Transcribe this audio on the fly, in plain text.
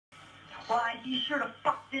Why, he sure the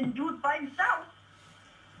fuck didn't do it by himself.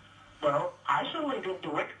 Well, I certainly didn't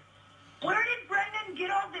do it. Where did Brendan get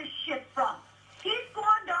all this shit from? He's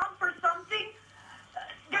gone down for something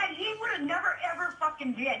that he would have never ever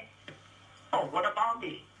fucking did. Oh, what about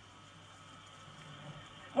me?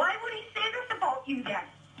 Why would he say this about you then?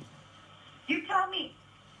 You tell me.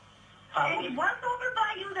 And he was over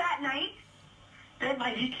by you that night? That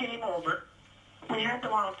night he came over. We had the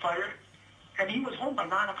lawn fired, and he was home by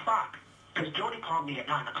 9 o'clock. Because Jody called me at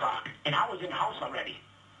 9 o'clock, and I was in the house already.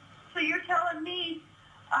 So you're telling me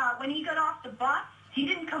when he got off the bus, he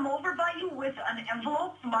didn't come over by you with an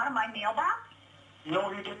envelope from out of my mailbox? No,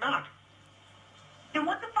 he did not. Then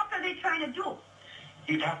what the fuck are they trying to do?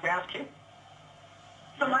 You'd have to ask him.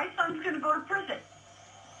 So my son's going to go to prison.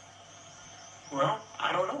 Well,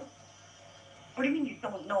 I don't know. What do you mean you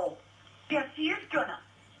don't know? Yes, he is gonna.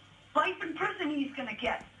 Life in prison he's gonna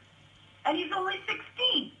get. And he's only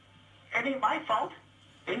 16. It ain't my fault,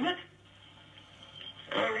 is it?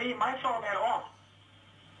 It ain't my fault at all.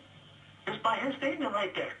 Just by his statement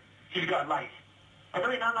right there, he's got life. And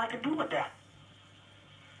there ain't nothing I can do with that.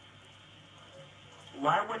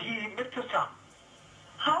 Why would he admit to something?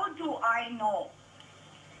 How do I know?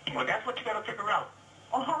 Well, that's what you gotta figure out.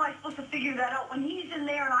 Well, how am I supposed to figure that out when he's in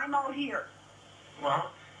there and I'm out here?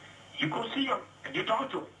 Well, you go see him and you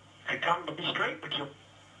talk to him and tell him to be straight with you.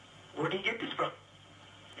 Where did he get this from?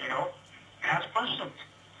 You know, ask questions.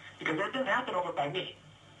 Because that didn't happen over by me.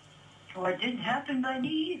 Well, it didn't happen by me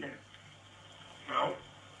either. No, it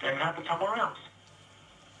didn't happen somewhere else.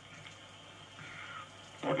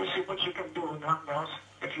 Well, just see what you can do and nothing else.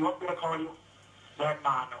 If you want me to call you, let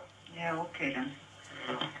Ma know. Yeah, okay then.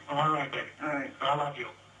 All right then. All right. I love you.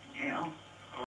 Yeah.